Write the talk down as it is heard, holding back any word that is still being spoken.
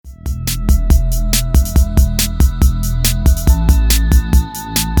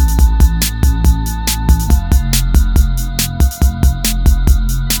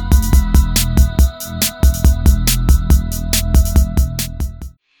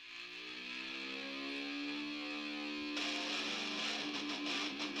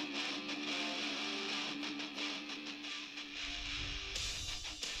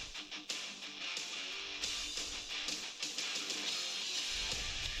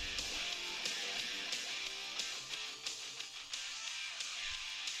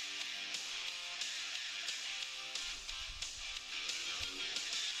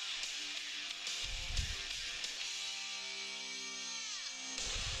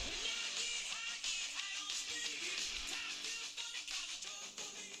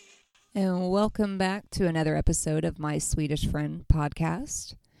And welcome back to another episode of My Swedish Friend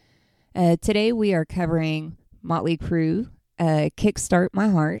podcast. Today we are covering Motley Crue, Kickstart My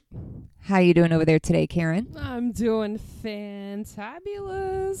Heart. How you doing over there today, Karen? I'm doing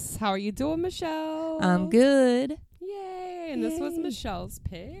fantabulous. How are you doing, Michelle? I'm good. Yay! And this was Michelle's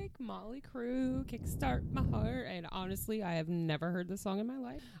pick, Motley Crue, Kickstart My Heart. And honestly, I have never heard this song in my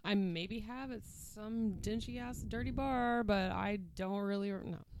life. I maybe have at some dingy-ass dirty bar, but I don't really...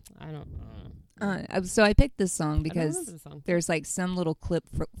 No, I don't... So I picked this song I don't because remember the song. there's like some little clip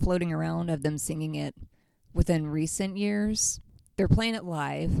floating around of them singing it within recent years. They're playing it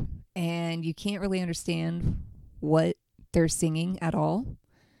live, and you can't really understand what they're singing at all.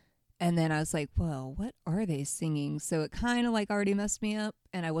 And then I was like, well, what are they singing? So it kind of like already messed me up,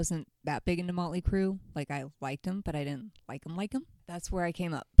 and I wasn't that big into Motley Crue. Like, I liked them, but I didn't like them. That's where I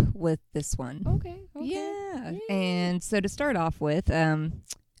came up with this one. Okay. Yeah. And so to start off with,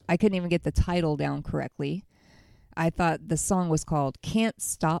 I couldn't even get the title down correctly. I thought the song was called Can't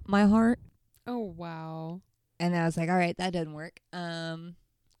Stop My Heart. Oh, wow. And I was like, all right, that doesn't work. Because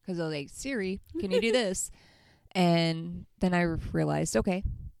I was like, Siri, can you do this? And then I realized, okay,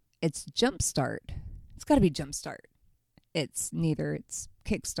 it's Jumpstart. It's got to be Jumpstart. It's neither. It's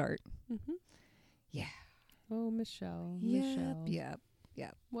Kickstart. Mm-hmm. Yeah. Oh, Michelle. Yep.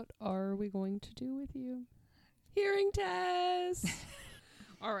 What are we going to do with you? Hearing test.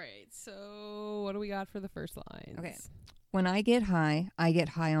 All right. So what do we got for the first lines? Okay. When I get high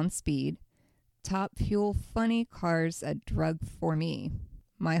on speed. Top fuel, funny cars, a drug for me.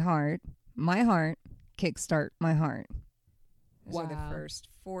 My heart, kickstart my heart. Those are the first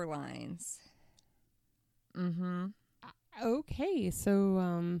 4 lines. Mm-hmm. Okay,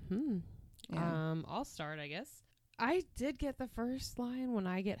 so Yeah. I'll start, I guess. I did get the first line. When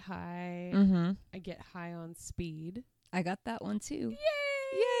I get high, Mm-hmm. I get high on speed. I got that one too.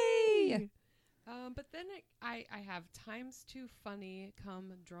 Yay! But then I have times too funny,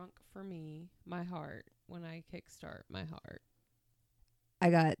 come drunk for me, my heart, when I kickstart my heart. I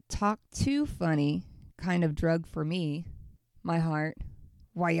got talk too funny, kind of drug for me, my heart.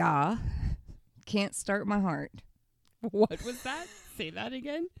 Why ya? Can't start my heart. What was that? Say that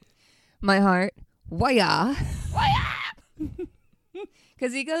again. My heart. Why ya?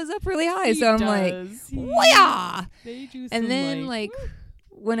 Because he goes up really high, so I'm like, why ya? And then like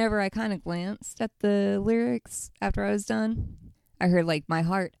whenever I kind of glanced at the lyrics after I was done, I heard like my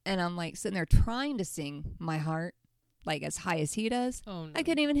heart, and I'm like sitting there trying to sing my heart like as high as he does. Oh, no. I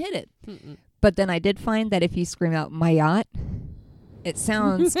couldn't even hit it. Mm-mm. But then I did find that if you scream out my yacht, it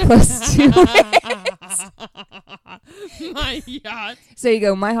sounds close to it. My yacht. So you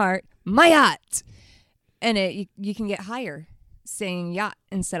go my heart, my yacht, and you can get higher saying yacht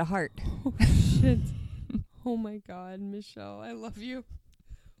instead of heart. Oh, shit. Oh, my God, Michelle. I love you.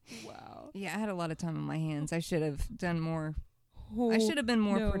 Wow. Yeah, I had a lot of time on my hands. I should have done more. Oh, I should have been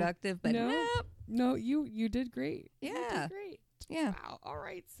more no. productive, but No. nope. No, you did great. You Yeah. did great. Yeah. Wow. All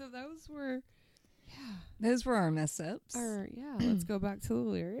right. So those were, Those were our mess ups. let's go back to the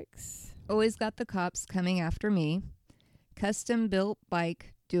lyrics. Always got the cops coming after me. Custom built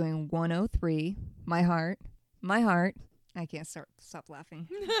bike doing 103. My heart. I can't stop laughing.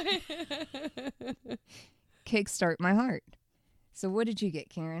 Kickstart my heart. So what did you get,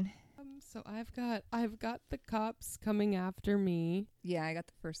 Karen? So I've got the cops coming after me. Yeah, I got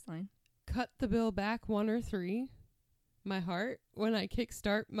the first line. Cut the bill back 1 or 3. My heart when I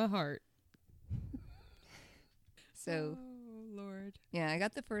kickstart my heart. So, oh Lord. yeah, I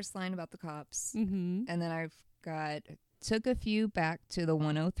got the first line about the cops. Mm-hmm. And then I've got took a few back to the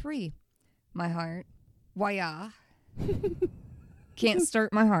 103. My heart. Why ya? Can't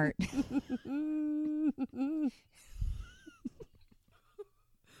start my heart.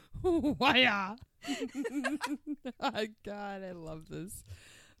 Why? Oh, God, I love this.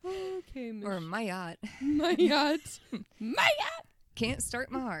 Okay, Or my yacht. my yacht. My yacht. Can't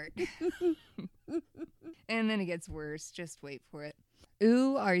start my heart. And then it gets worse. Just wait for it.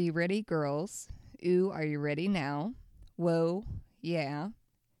 Ooh, are you ready, girls? Ooh, are you ready now? Whoa, yeah.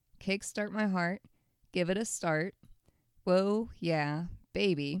 Kickstart my heart. Give it a start. Whoa, yeah,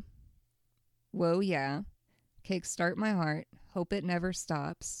 baby. Whoa, yeah. Kickstart my heart. Hope it never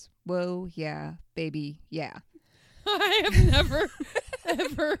stops. Whoa, yeah, baby, yeah. I have never,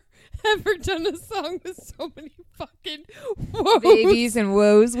 ever done a song with so many fucking woes. Babies and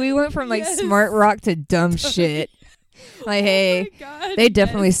woes. We went from like Yes. smart rock to dumb shit. Like, hey, Oh my God, they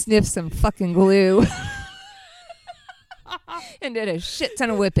definitely sniffed some fucking glue. and did a shit ton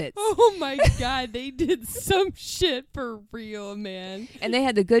of whippets. Oh my God, they did some shit for real, man. And they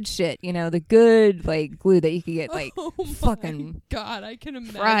had the good shit, the good like glue that you could get like Oh my fucking God, I can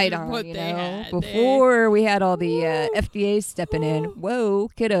imagine fried on, what they had. before we had all the FDA stepping in. Whoa,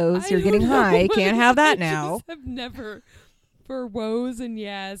 kiddos, you're getting high. Can't have that now. I have never for woes and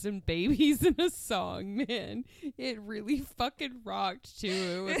yes and babies in a song, man. It really fucking rocked too.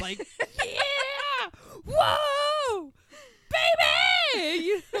 It was like, yeah, whoa,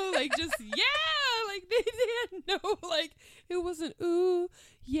 baby, like just like they had no like it wasn't ooh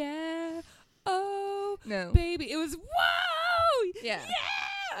yeah oh No. baby. It was whoa Yeah.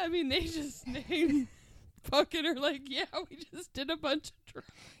 I mean they fucking are like yeah we just did a bunch of drugs.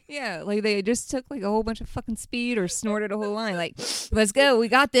 Yeah, like they just took like a whole bunch of fucking speed or snorted a whole line. Like, let's go, we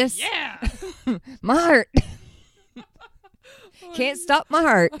got this. Yeah. My heart. Can't stop my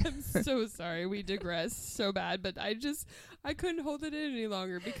heart. I'm so sorry. We digress so bad, but I couldn't hold it in any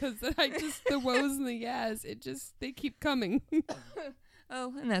longer because the woes and the yes, they keep coming.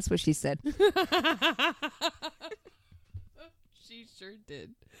 Oh, and that's what she said. She sure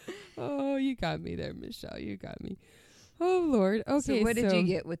did. Oh, you got me there, Michelle. You got me. Oh, Lord. Okay, so what did you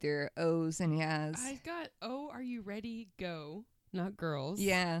get with your O's and yes? I got, are you ready? Go. Not girls.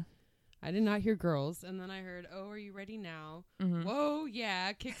 Yeah. I did not hear girls. And then I heard, oh, are you ready now? Mm-hmm. Whoa,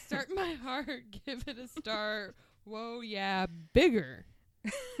 yeah. Kickstart my heart. Give it a start. Whoa, yeah. Bigger.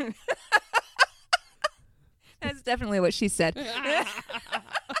 That's definitely what she said.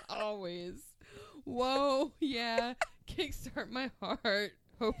 Always. Whoa, yeah. Kickstart my heart.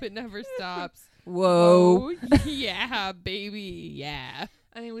 Hope it never stops. Whoa. Yeah, baby. Yeah.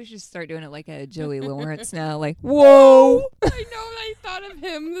 I mean, we should start doing it like a Joey Lawrence now. Like, whoa. I know. I thought of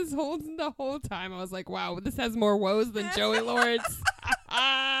him the whole time. I was like, wow, this has more woes than Joey Lawrence.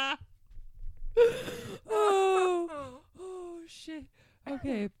 Oh, shit.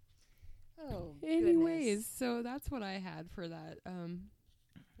 Okay. Oh, Anyways, goodness. so that's what I had for that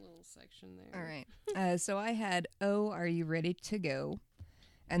little section there. All right. So I had, oh, are you ready to go?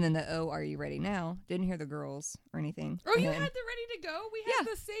 And then the, oh, are you ready now? Didn't hear the girls or anything. Oh, And you then, had the ready to go? We had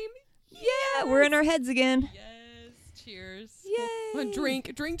the same. Yeah, we're in our heads again. Yes. Cheers. Yay.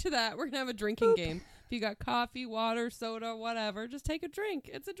 Drink to that. We're going to have a drinking game. If you got coffee, water, soda, whatever, just take a drink.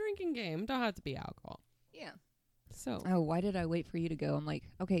 It's a drinking game. Don't have to be alcohol. Yeah. So. Oh, why did I wait for you to go? I'm like,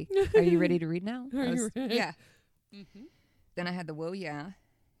 okay, are you ready to read now? Are you ready? Yeah. Mm-hmm. Then I had the whoa, yeah.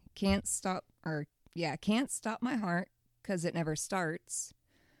 Can't stop my heart because it never starts.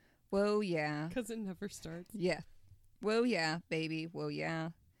 Whoa, yeah. Because it never starts. Yeah. Whoa, yeah, baby. Whoa, yeah.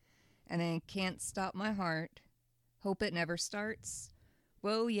 And then can't stop my heart. Hope it never starts.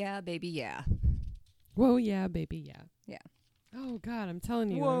 Whoa, yeah, baby, yeah. Whoa, yeah, baby, yeah. Yeah. Oh, God, I'm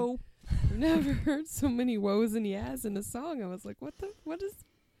telling you. Whoa. I've never heard so many woes and yes in a song. I was like, what is...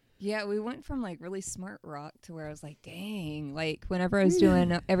 Yeah, we went from like really smart rock to where I was like, dang. Like whenever I was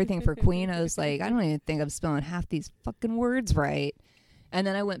doing everything for Queen, I was like, I don't even think I'm spelling half these fucking words right. And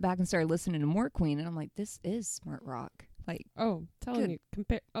then I went back and started listening to more Queen, and I'm like, this is smart rock. Like, oh, telling good. you,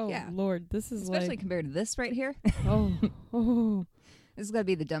 compare. Oh, Yeah. Lord, this is especially like, compared to this right here. oh. This is gotta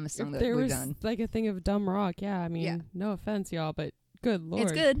be the dumbest song If that there we've was done. like a thing of dumb rock, yeah. I mean, Yeah. no offense, y'all, but good Lord,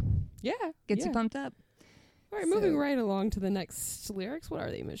 It's good. Yeah, Gets yeah. you pumped up. All right, moving So- right along to the next lyrics. What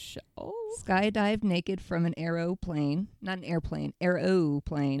are they, Michelle? Skydive naked from an aeroplane. Not an airplane.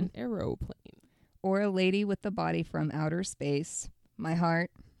 Aeroplane. An aeroplane. Or a lady with the body from outer space. My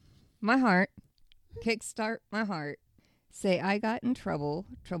heart. Kickstart my heart. Say I got in trouble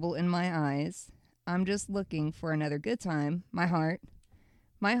in my eyes. I'm just looking for another good time. My heart.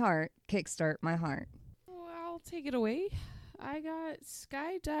 Kickstart my heart. Well, I'll take it away. I got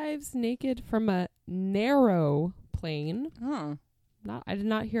skydives naked from a narrow plane. Oh. I did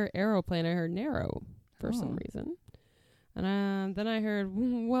not hear aeroplane. I heard narrow for some Oh. reason. And then I heard,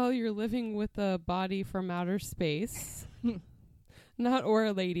 well, you're living with a body from outer space. Not or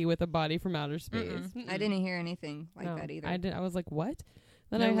a lady with a body from outer space. I didn't hear anything like No, that either. I was like, what?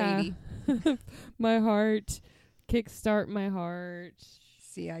 Then No I lady. have my heart, kickstart my heart.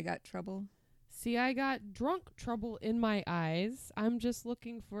 See, I got trouble. See, I got drunk trouble in my eyes. I'm just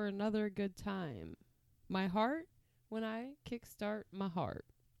looking for another good time. My heart, when I kickstart my heart.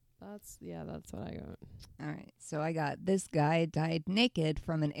 That's what I got. All right. So I got this guy died naked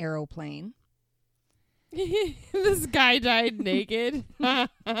from an aeroplane. This guy died naked.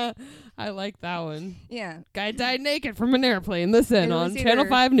 I like that one. Yeah. Guy died naked from an airplane. Listen It on was Channel either-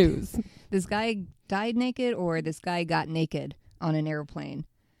 5 News. This guy died naked or this guy got naked on an airplane.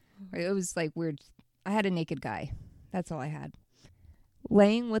 It was like weird. I had a naked guy. That's all I had.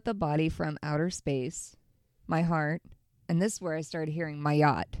 Laying with a body from outer space. My heart. And this is where I started hearing my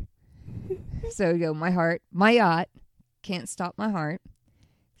yacht. So you go, my heart, my yacht, can't stop my heart.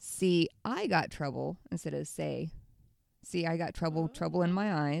 See, I got trouble instead of say. See, I got trouble, trouble in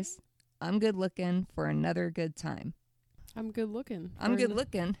my eyes. I'm good looking for another good time. I'm good looking. I'm good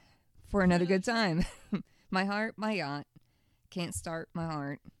looking for another good time. My heart, my yacht, can't start my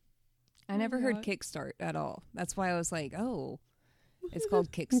heart. I never heard kickstart at all. That's why I was like, oh, it's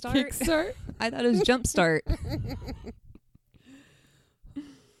called kickstart? Kickstart? I thought it was jumpstart.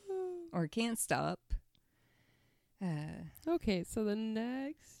 Or can't stop. Okay, so the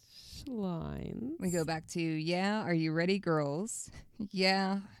next line. We go back to, yeah, are you ready, girls?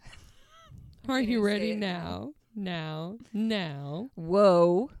 Yeah. Are you Can't say ready it now? Now.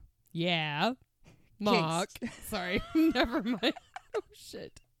 Whoa. Yeah. Mock. Sorry. Never mind. Oh,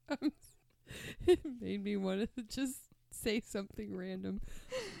 shit. It made me want to just say something random.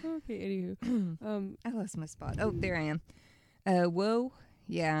 Okay, anywho. I lost my spot. Oh, there I am. Whoa.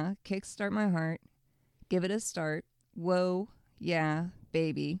 Yeah. Kickstart my heart. Give it a start. Whoa. Yeah.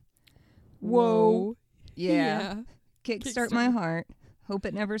 Baby. Whoa. Yeah. Kickstart my heart. Hope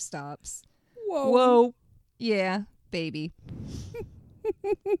it never stops. Whoa. Yeah. Baby.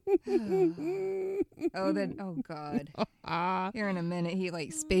 Oh, God. Here in a minute, he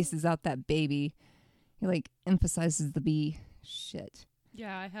like spaces out that baby. He like emphasizes the B. Shit.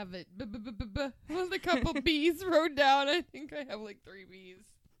 Yeah, I have it. With a couple B's wrote down. I think I have like 3 B's.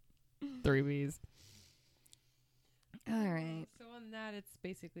 3 B's. All right. So on that, it's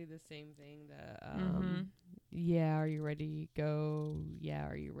basically the same thing. Yeah, are you ready? Go. Yeah,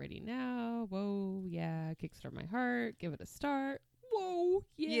 are you ready now? Whoa, yeah, kickstart my heart. Give it a start. Whoa,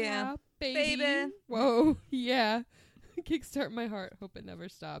 yeah, baby. Whoa, yeah, kickstart my heart. Hope it never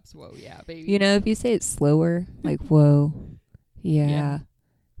stops. Whoa, yeah, baby. You know, if you say it slower, like whoa, yeah.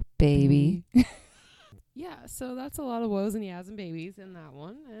 Baby. Yeah, so that's a lot of woes and yeahs and babies in that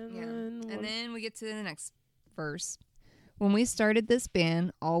one. And then we get to the next verse. When we started this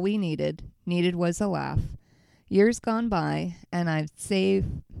band, all we needed was a laugh. Years gone by, and I'd say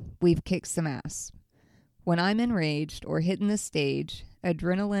we've kicked some ass. When I'm enraged or hitting the stage,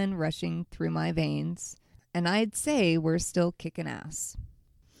 adrenaline rushing through my veins, and I'd say we're still kicking ass.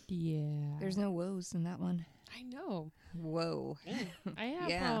 Yeah. There's no woes in that one. I know. Whoa. I have,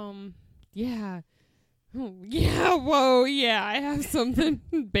 Yeah. Yeah. Oh, yeah, whoa, yeah, I have something,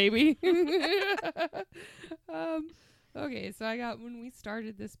 baby. Okay, so I got, when we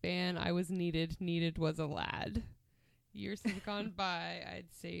started this band, I was needed was a lad. Years have gone by,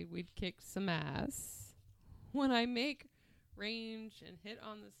 I'd say we'd kicked some ass. When I make range and hit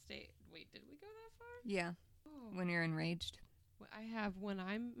on the stage, wait, did we go that far? Yeah. Oh. When you're enraged. I have when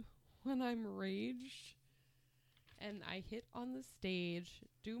I'm raged and I hit on the stage,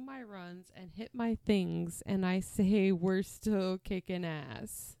 do my runs and hit my things, and I say we're still kicking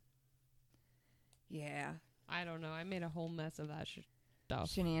ass. Yeah. I don't know. I made a whole mess of that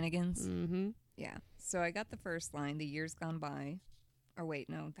stuff. Shenanigans. Mm-hmm. Yeah. So I got the first line, the years gone by. Or wait,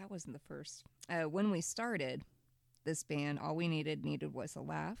 no, that wasn't the first. When we started this band, all we needed was a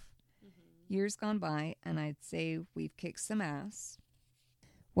laugh. Mm-hmm. Years gone by, and I'd say we've kicked some ass.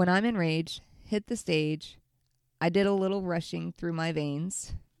 When I'm enraged, hit the stage. I did a little rushing through my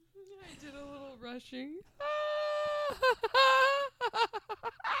veins. I did a little rushing.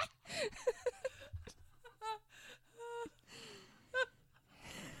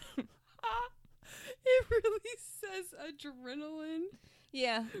 It really says adrenaline.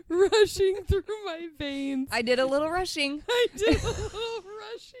 Yeah. Rushing through my veins. I did a little rushing. I did a little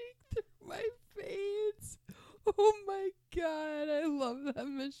rushing through my veins. Oh my God. I love that,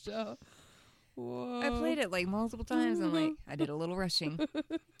 Michelle. Whoa. I played it like multiple times. I'm like, I did a little rushing.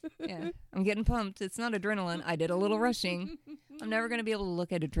 Yeah. I'm getting pumped. It's not adrenaline. I did a little rushing. I'm never going to be able to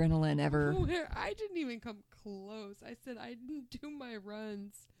look at adrenaline ever. I didn't even come close. I said I didn't do my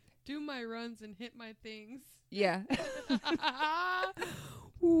runs. Do my runs and hit my things. Yeah.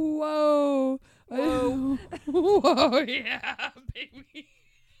 Whoa. Whoa. Whoa, yeah, baby.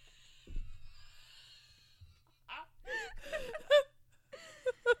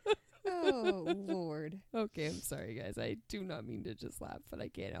 Oh, Lord. Okay, I'm sorry, guys. I do not mean to just laugh, but I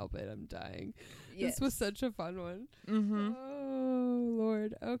can't help it. I'm dying. Yes. This was such a fun one. Mm-hmm. Oh,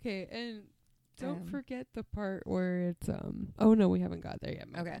 Lord. Okay, and don't forget the part where it's, oh, no, we haven't got there yet.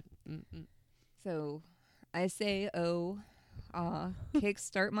 Okay. Mm-mm. So I say,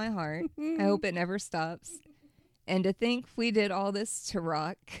 kickstart my heart. I hope it never stops. And to think we did all this to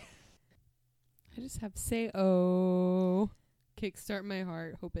rock. I just have say, oh, kickstart my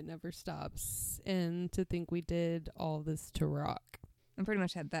heart. Hope it never stops. And to think we did all this to rock. I pretty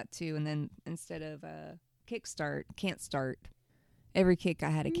much had that too. And then instead of kickstart, can't start. Every kick I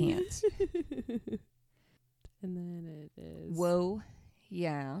had a can't. And then it is Whoa,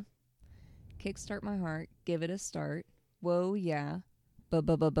 yeah. Kickstart my heart, give it a start. Whoa, yeah.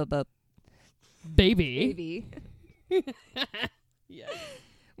 Baby. baby. Yeah.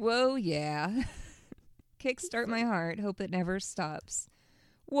 Whoa, yeah. Kickstart my heart, hope it never stops.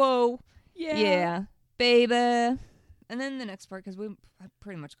 Whoa, yeah. Baby. And then the next part, because I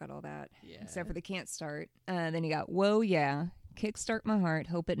pretty much got all that, except for the can't start. Then you got whoa, yeah. Kickstart my heart,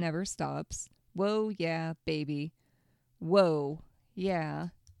 hope it never stops. Whoa, yeah, baby. Whoa, yeah.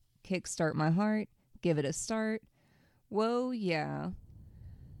 Kickstart my heart, give it a start. Whoa, yeah.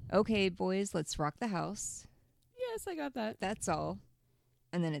 Okay, boys, let's rock the house. Yes, I got that. That's all.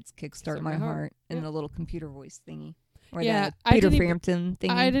 And then it's kickstart Kickstart my my heart. heart in Yep. the little computer voice thingy. Or Yeah, the I Peter didn't even- Frampton thingy.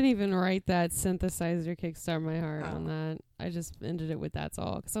 I didn't even write that synthesizer kickstart my heart on Oh. that. I just ended it with that's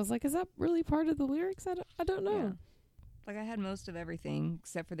all. Because I was like, is that really part of the lyrics? I don't know. Yeah. Like I had most of everything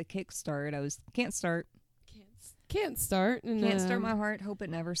except for the kickstart. I was can't start. Can't start. And, Can't start my heart, hope it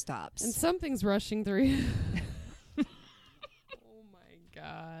never stops. And something's rushing through you. Oh my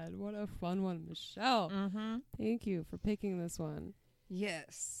God. What a fun one, Michelle. Mm-hmm. Thank you for picking this one.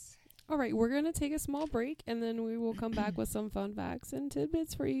 Yes. All right, we're going to take a small break and then we will come back with some fun facts and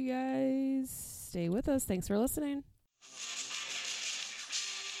tidbits for you guys. Stay with us. Thanks for listening.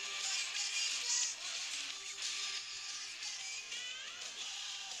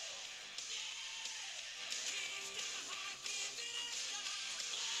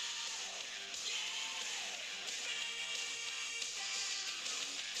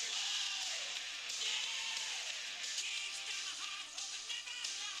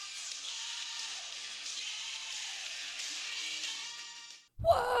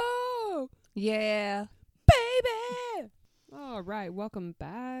 Whoa! Yeah. Baby! All right, welcome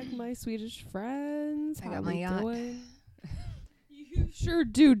back, my Swedish friends. I How got my we yacht. doing? You sure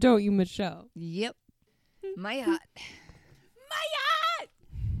do, don't you, Michelle? Yep. My yacht. My yacht!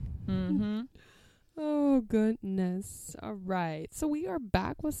 Mm-hmm. Oh, goodness. All right, so we are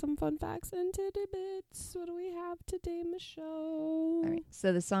back with some fun facts and tidbits. What do we have today, Michelle? All right.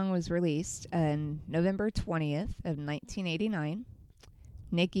 So the song was released on November 20th of 1989.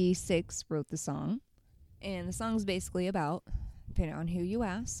 Nikki Sixx wrote the song. And the song's basically about, depending on who you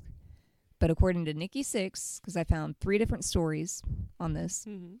ask, but according to Nikki Sixx, because I found 3 different stories on this,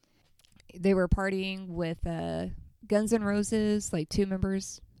 Mm-hmm. they were partying with Guns N' Roses, like 2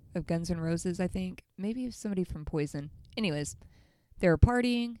 members of Guns N' Roses, I think. Maybe somebody from Poison. Anyways, they were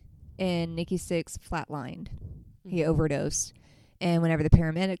partying, and Nikki Sixx flatlined. He overdosed. And whenever the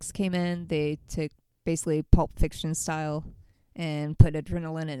paramedics came in, they took basically Pulp Fiction style and put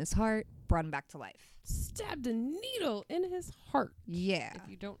adrenaline in his heart, brought him back to life. Stabbed a needle in his heart. Yeah. If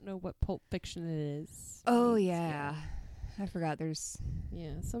you don't know what Pulp Fiction is. Oh, it's- yeah. I forgot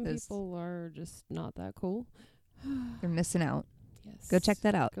Yeah, some Those- people are just not that cool. they're missing out. Yes. Go check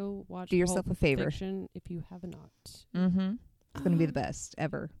that out. Go watch Do yourself Pulp a favor. Fiction if you have not. Mm-hmm. It's going to be the best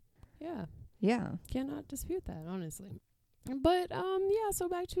ever. Yeah, Yeah. cannot dispute that, honestly. But yeah, so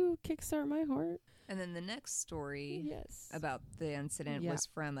back to Kickstart My Heart. And then the next story Yes. about the incident Yeah. was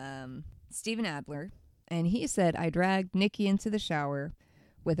from Steven Adler. And he said, I dragged Nikki into the shower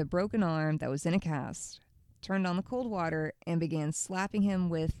with a broken arm that was in a cast, turned on the cold water, and began slapping him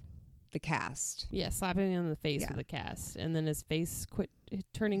with the cast. Yeah, slapping him in the face Yeah. with a cast, and then his face quit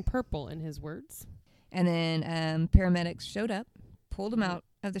turning purple. In his words. And then paramedics showed up, pulled him out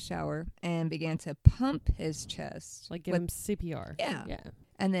of the shower, and began to pump his chest. Like give with- him CPR. Yeah. Yeah.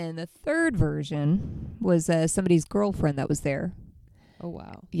 And then the third version was somebody's girlfriend that was there. Oh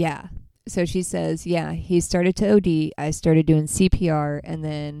wow. Yeah. So she says, yeah, he started to OD. I started doing CPR, and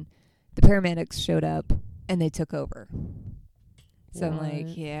then the paramedics showed up, and they took over. So I'm like,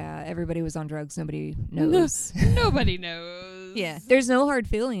 What? yeah, everybody was on drugs. Nobody knows. Nobody knows. Yeah. There's no hard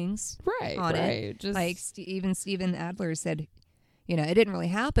feelings. Right. on it. right. Just Like even Steven Adler said, it didn't really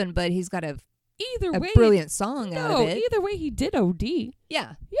happen, but he's got a either way. brilliant song out No, of it. either way, he did OD.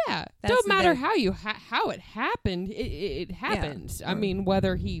 Yeah. Yeah, That's don't the matter thing. how how it happened. It happened. I Or- mean,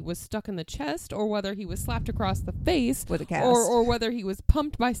 whether he was stuck in the chest or whether he was slapped across the face With a cast. or whether he was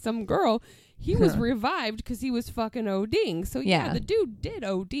pumped by some girl, he was Huh. revived because he was fucking ODing. So yeah, Yeah. the dude did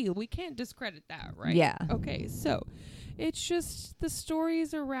OD. We can't discredit that, right? Yeah. Okay, so it's just the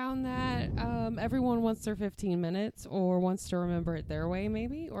stories around that. Everyone wants their 15 minutes or wants to remember it their way,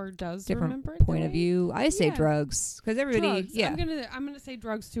 maybe, or does remember Different it their point of way. view. I say Yeah. drugs because everybody, Drugs. yeah. I'm gonna say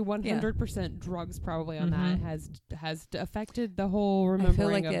drugs too. 100% drugs probably on Mhm. that has affected the whole I remembering feel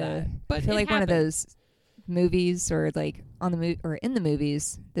like of that. But I feel it like one of happened. those movies or like on the or in the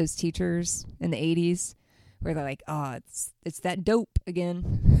movies, those teachers in the 80s where they're like, oh, it's that dope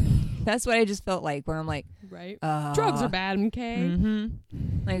again. That's what I just felt like, where I'm like, right. Drugs are bad, okay?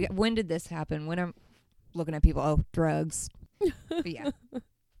 Mm-hmm. Like, when did this happen? When I'm looking at people, oh, drugs. But yeah.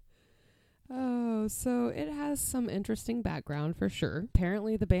 Oh, so it has some interesting background for sure.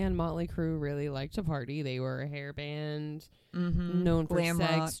 Apparently, the band Motley Crue really liked to party. They were a hair band known for Glam sex,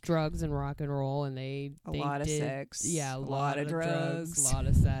 rock. drugs, and rock and roll. And they A lot of sex. Yeah, a lot of drugs. A lot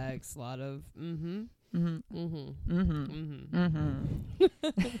of sex. A lot of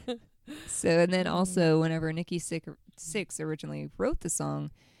So, and then also, whenever Nikki Sixx originally wrote the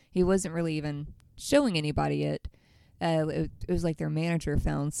song, he wasn't really even showing anybody it. It was like their manager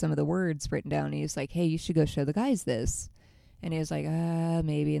found some of the words written down, and he was like, hey, you should go show the guys this. And he was like,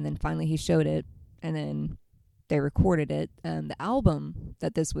 maybe. And then finally he showed it, and then they recorded it. The album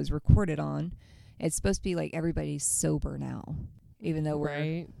that this was recorded on, it's supposed to be like everybody's sober now, even though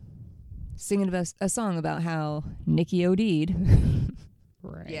we're singing a song about how Nikki OD'd.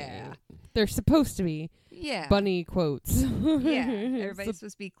 Right. Yeah. They're supposed to be. Yeah. Bunny quotes. Yeah. Everybody's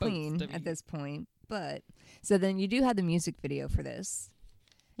supposed to be clean at this point. But so then you do have the music video for this.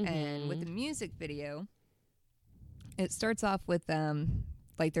 And with the music video, it starts off with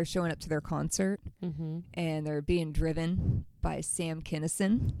like they're showing up to their concert and they're being driven by Sam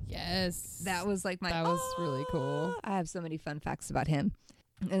Kinison. Yes. That was like that was really cool. I have so many fun facts about him.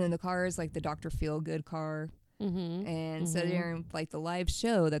 And then the car is like the Dr. Feelgood car. And so during like the live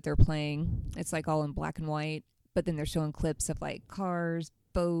show that they're playing, it's like all in black and white, but then they're showing clips of like cars,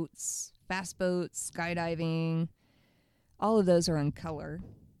 boats, fast boats, skydiving. All of those are in color.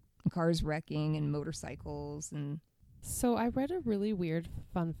 Cars wrecking and motorcycles. And so I read a really weird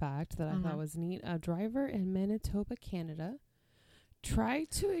fun fact that I thought was neat. A driver in Manitoba, Canada, tried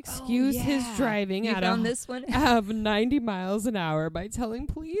to excuse his driving this one? of 90 miles an hour by telling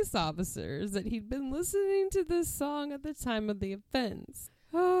police officers that he'd been listening to this song at the time of the offense.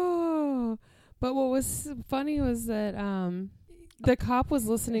 Oh, but what was funny was that the cop was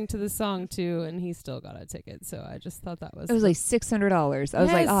listening to the song too, and he still got a ticket. So I just thought that was... It was like $600. I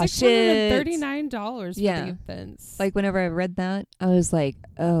was like, oh, shit. $639 for the offense. Like, whenever I read that, I was like,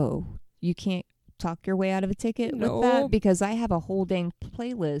 oh, you can't talk your way out of a ticket with that, because I have a whole dang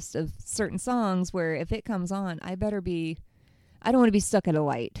playlist of certain songs where if it comes on, I don't want to be stuck at a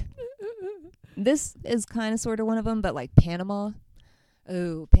light. This is kind of sort of one of them, but like Panama.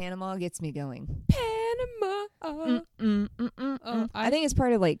 Oh, Panama gets me going. Panama. I think it's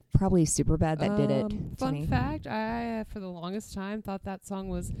part of like probably Superbad that did it. Fun fact, I for the longest time thought that song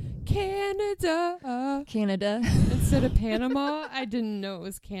was Canada instead of Panama. I didn't know it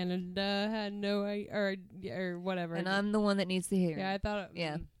was Canada. Had no idea, or whatever. And I'm the one that needs to hear. Yeah, I thought.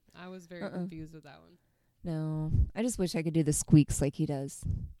 I was very confused with that one. No, I just wish I could do the squeaks like he does.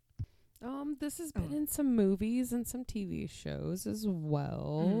 This has been in some movies and some TV shows as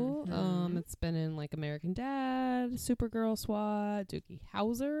well. It's been in like American Dad, Supergirl, SWAT, Doogie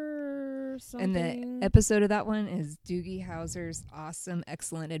Howser, something. And the episode of that one is Doogie Howser's Awesome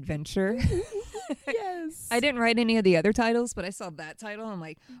Excellent Adventure. Yes. I didn't write any of the other titles, but I saw that title. I'm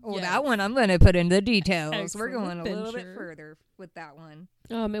like, that one I'm going to put in the details. Excellent We're going Adventure. a little bit further with that one.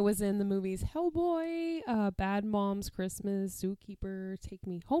 It was in the movies Hellboy, Bad Moms Christmas, Zookeeper, Take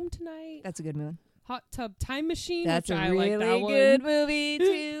Me Home Tonight. That's a good one. Hot Tub Time Machine. That's which a I really like that good one. movie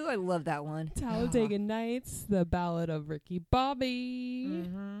too. I love that one. Talladega Nights, The Ballad of Ricky Bobby.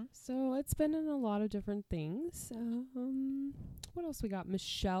 So it's been in a lot of different things. What else we got?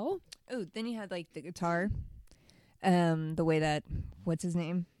 Michelle. Oh, then you had like the guitar. The way that, what's his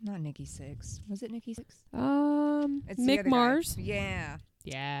name? Not Nikki Sixx. Was it Nikki Sixx? It's Mick Mars. Yeah.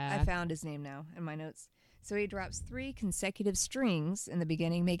 Yeah. I found his name now in my notes. So he drops 3 consecutive strings in the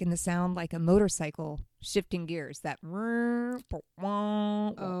beginning, making the sound like a motorcycle shifting gears. That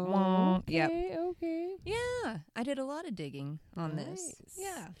Okay. Yeah, I did a lot of digging on this.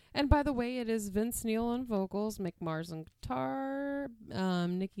 Yeah. And by the way, it is Vince Neil on vocals, Mick Mars on guitar,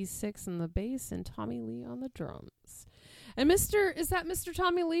 Nikki Sixx on the bass, and Tommy Lee on the drums. And is that Mr.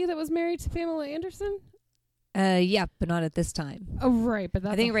 Tommy Lee that was married to Pamela Anderson? Yeah, but not at this time. Oh, right. But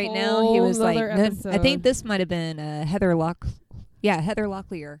that's I think right now he was like, I think this might have been Heather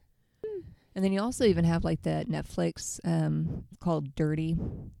Locklear. And then you also even have like the Netflix called Dirty,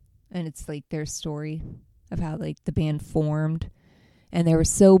 and it's like their story of how like the band formed, and they were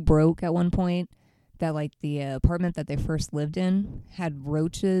so broke at one point that like the apartment that they first lived in had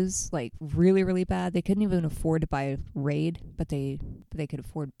roaches like really, really bad. They couldn't even afford to buy a Raid, but they could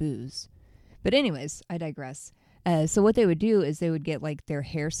afford booze. But anyways, I digress. So what they would do is they would get like their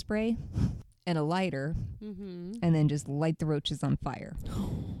hairspray and a lighter, Mm-hmm. and then just light the roaches on fire.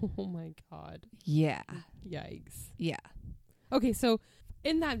 Oh my God. Yeah. Yikes. Yeah. Okay, so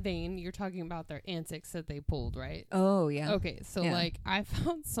in that vein, you're talking about their antics that they pulled, right? Oh, yeah. Okay, so Yeah. like I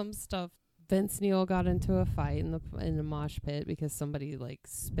found some stuff. Vince Neil got into a fight in the mosh pit because somebody like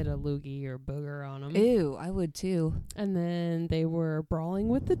spit a loogie or booger on him. Ew, I would too. And then they were brawling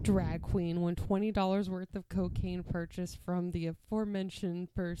with the drag queen when $20 worth of cocaine purchased from the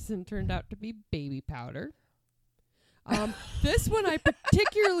aforementioned person turned out to be baby powder. This one I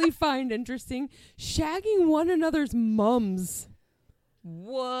particularly find interesting. Shagging one another's mums.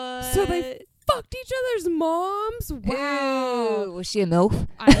 What? So they fucked each other's moms? Wow. Ew, was she a MILF?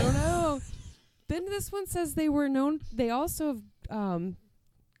 I don't know. Then this one says they were known. They also,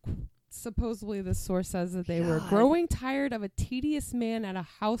 supposedly the source says that they were God. growing tired of a tedious man at a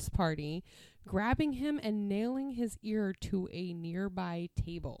house party, grabbing him and nailing his ear to a nearby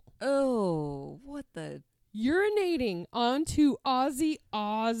table. Oh, what the? Urinating onto Ozzy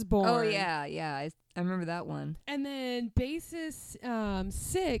Osbourne. Oh, yeah, yeah. I remember that one. And then bassist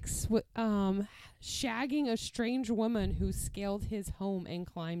 6 shagging a strange woman who scaled his home and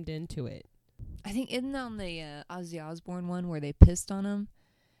climbed into it. I think isn't on the Ozzy Osbourne one where they pissed on him?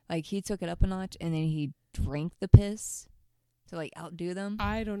 Like, he took it up a notch, and then he drank the piss to, like, outdo them.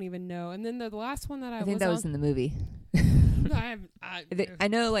 I don't even know. And then the last one that I think that was in the movie. I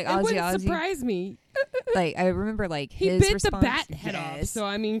know, like, it Ozzy, wouldn't surprise me. like, I remember, like, He his bit response. the bat head off. So,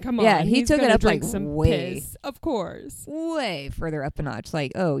 I mean, come on. Yeah, he He's took it gonna up, drink like, some way. piss. Of course. Way further up a notch.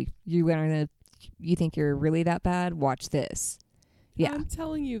 Like, oh, you think you're really that bad? Watch this. Yeah. I'm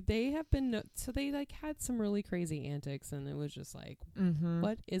telling you, they have been... So they, like, had some really crazy antics, and it was just like,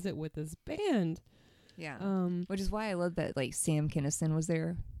 what is it with this band? Yeah. Which is why I love that, like, Sam Kinison was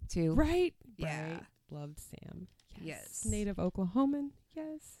there, too. Right? Yeah. Right. Loved Sam. Yes. Native Oklahoman.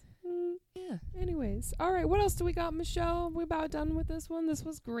 Yes. Yeah. Anyways. All right. What else do we got, Michelle? We about done with this one. This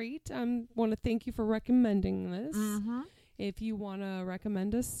was great. I want to thank you for recommending this. Mm-hmm. If you want to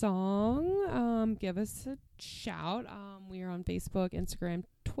recommend a song, give us a shout. We are on Facebook, Instagram,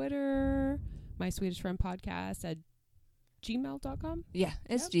 Twitter, My Swedish Friend Podcast at gmail.com. Yeah,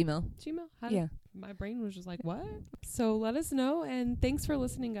 it's Yep. Gmail. Gmail? Yeah. My brain was just like, what? So let us know. And thanks for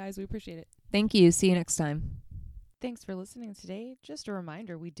listening, guys. We appreciate it. Thank you. See you next time. Thanks for listening today. Just a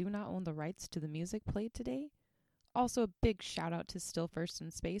reminder, we do not own the rights to the music played today. Also, a big shout out to Still First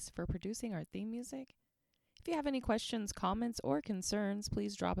in Space for producing our theme music. If you have any questions, comments, or concerns,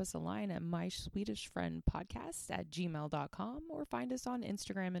 please drop us a line at myswedishfriendpodcast@gmail.com or find us on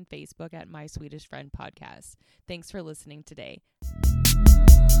Instagram and Facebook at My Swedish Friend Podcast. Thanks for listening today.